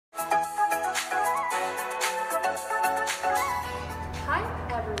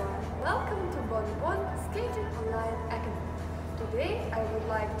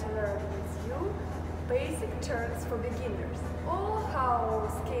basic turns for beginners, or how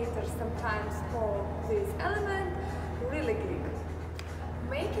skaters sometimes call this element really gig.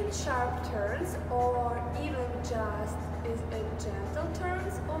 Making sharp turns or even just a gentle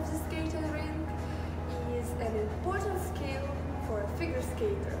turns of the skating rink is an important skill for a figure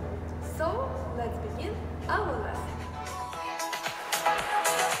skater. So let's begin our lesson.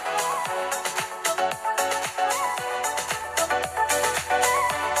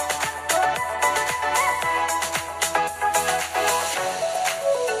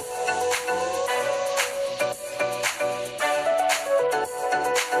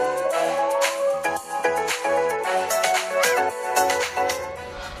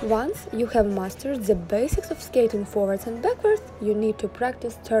 Once you have mastered the basics of skating forwards and backwards, you need to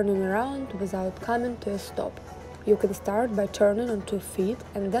practice turning around without coming to a stop. You can start by turning on 2 feet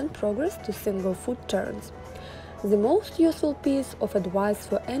and then progress to single foot turns. The most useful piece of advice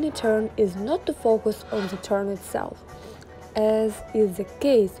for any turn is not to focus on the turn itself, as is the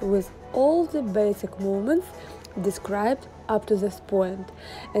case with all the basic movements described up to this point,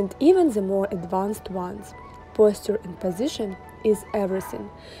 and even the more advanced ones. Posture and position is everything.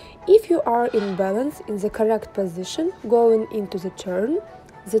 If you are in balance in the correct position going into the turn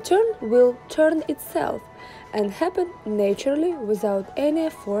will turn itself and happen naturally without any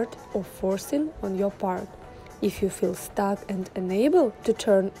effort or forcing on your part. If you feel stuck and unable to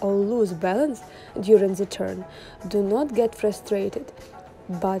turn or lose balance during the turn, do not get frustrated,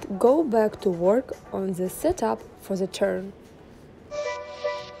 but go back to work on the setup for the turn.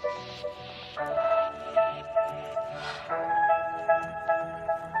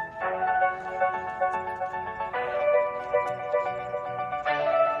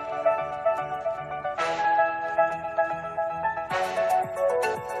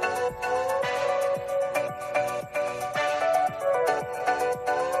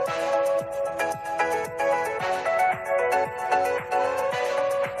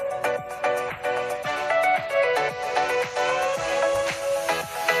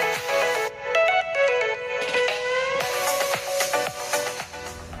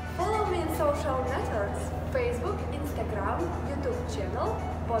 Facebook, Instagram, YouTube channel,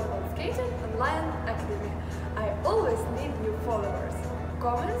 BonBon Skating Online Academy. I always need new followers.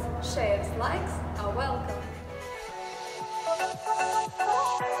 Comments, shares, likes are welcome.